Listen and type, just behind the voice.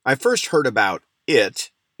I first heard about it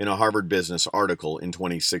in a Harvard Business article in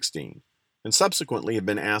 2016, and subsequently have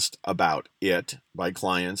been asked about it by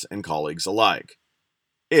clients and colleagues alike.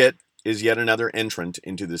 It is yet another entrant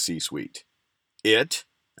into the C-suite. It,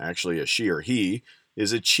 actually a she or he,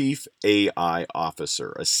 is a Chief AI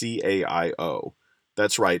Officer, a CAIO.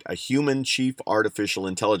 That's right, a human Chief Artificial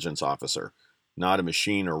Intelligence Officer, not a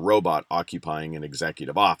machine or robot occupying an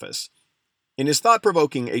executive office. In his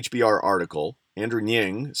thought-provoking HBR article, Andrew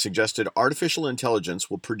Ng suggested artificial intelligence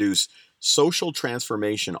will produce social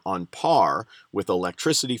transformation on par with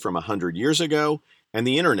electricity from 100 years ago and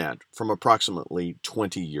the internet from approximately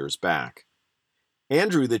 20 years back.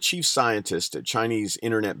 Andrew, the chief scientist at Chinese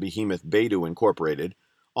internet behemoth Baidu Incorporated,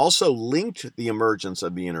 also linked the emergence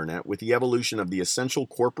of the internet with the evolution of the essential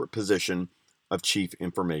corporate position of Chief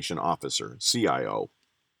Information Officer, CIO,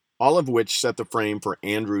 all of which set the frame for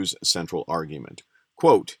Andrew's central argument.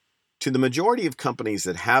 Quote, "To the majority of companies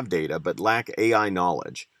that have data but lack AI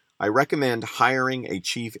knowledge, I recommend hiring a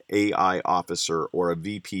Chief AI Officer or a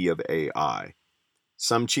VP of AI.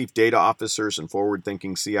 Some chief data officers and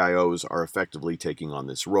forward-thinking CIOs are effectively taking on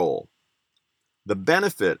this role. The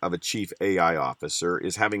benefit of a chief AI officer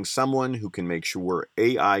is having someone who can make sure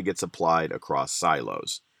AI gets applied across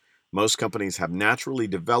silos. Most companies have naturally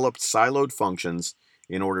developed siloed functions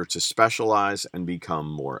in order to specialize and become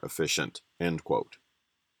more efficient." End quote.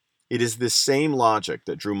 It is this same logic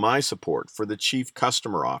that drew my support for the Chief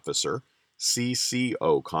Customer Officer,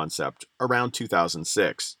 CCO concept around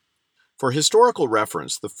 2006. For historical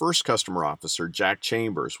reference, the first customer officer, Jack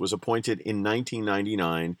Chambers, was appointed in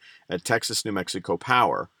 1999 at Texas New Mexico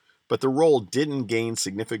Power, but the role didn't gain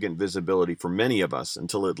significant visibility for many of us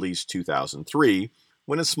until at least 2003,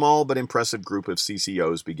 when a small but impressive group of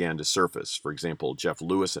CCOs began to surface, for example, Jeff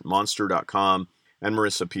Lewis at Monster.com and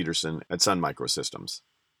Marissa Peterson at Sun Microsystems.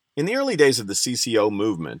 In the early days of the CCO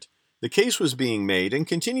movement, the case was being made, and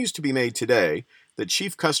continues to be made today, that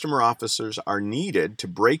chief customer officers are needed to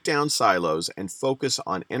break down silos and focus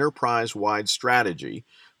on enterprise-wide strategy,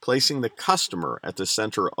 placing the customer at the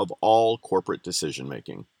center of all corporate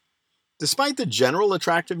decision-making. Despite the general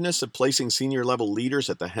attractiveness of placing senior-level leaders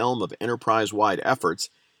at the helm of enterprise-wide efforts,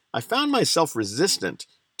 I found myself resistant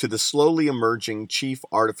to the slowly emerging Chief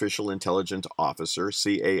Artificial Intelligence Officer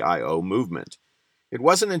 (CAIO) movement. It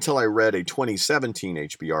wasn't until I read a 2017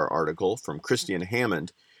 HBR article from Christian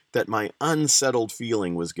Hammond that my unsettled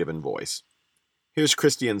feeling was given voice. Here's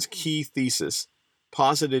Christian's key thesis,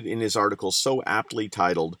 posited in his article so aptly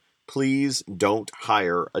titled, "Please Don't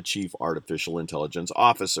Hire a Chief Artificial Intelligence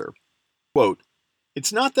Officer." Quote,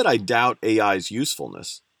 "It's not that I doubt AI's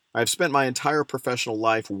usefulness. I've spent my entire professional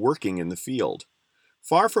life working in the field.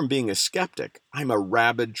 Far from being a skeptic, I'm a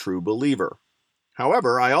rabid true believer.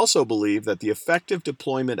 However, I also believe that the effective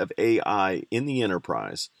deployment of AI in the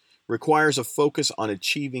enterprise requires a focus on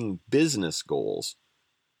achieving business goals.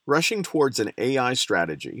 Rushing towards an AI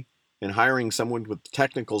strategy and hiring someone with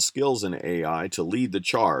technical skills in AI to lead the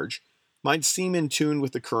charge might seem in tune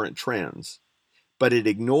with the current trends, but it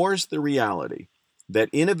ignores the reality that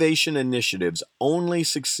innovation initiatives only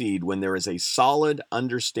succeed when there is a solid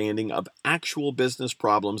understanding of actual business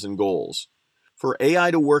problems and goals. For AI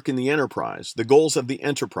to work in the enterprise, the goals of the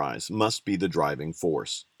enterprise must be the driving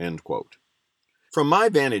force." End quote. From my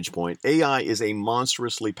vantage point, AI is a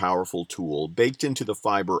monstrously powerful tool baked into the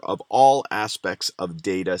fiber of all aspects of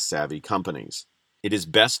data-savvy companies. It is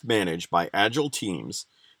best managed by agile teams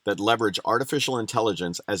that leverage artificial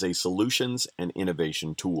intelligence as a solutions and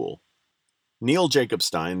innovation tool. Neil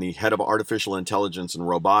Jacobstein, the head of artificial intelligence and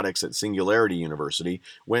robotics at Singularity University,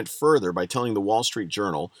 went further by telling the Wall Street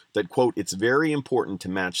Journal that, quote, "It's very important to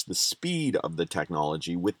match the speed of the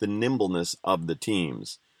technology with the nimbleness of the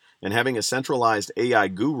teams. And having a centralized AI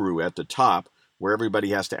guru at the top, where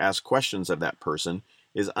everybody has to ask questions of that person,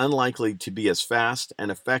 is unlikely to be as fast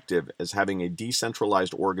and effective as having a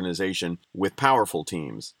decentralized organization with powerful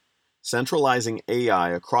teams. Centralizing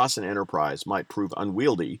AI across an enterprise might prove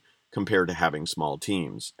unwieldy compared to having small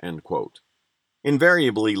teams." End quote.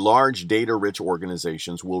 Invariably, large data-rich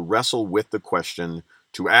organizations will wrestle with the question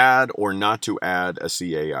to add or not to add a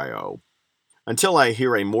CAIO. Until I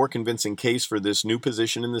hear a more convincing case for this new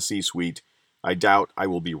position in the C-suite, I doubt I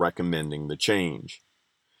will be recommending the change.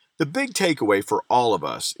 The big takeaway for all of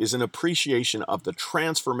us is an appreciation of the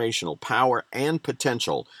transformational power and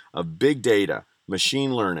potential of big data,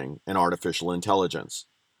 machine learning, and artificial intelligence.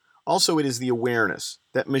 Also, it is the awareness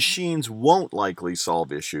that machines won't likely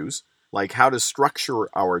solve issues, like how to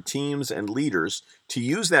structure our teams and leaders to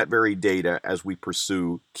use that very data as we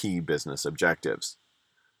pursue key business objectives.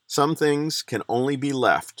 Some things can only be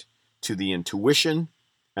left to the intuition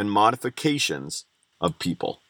and modifications of people.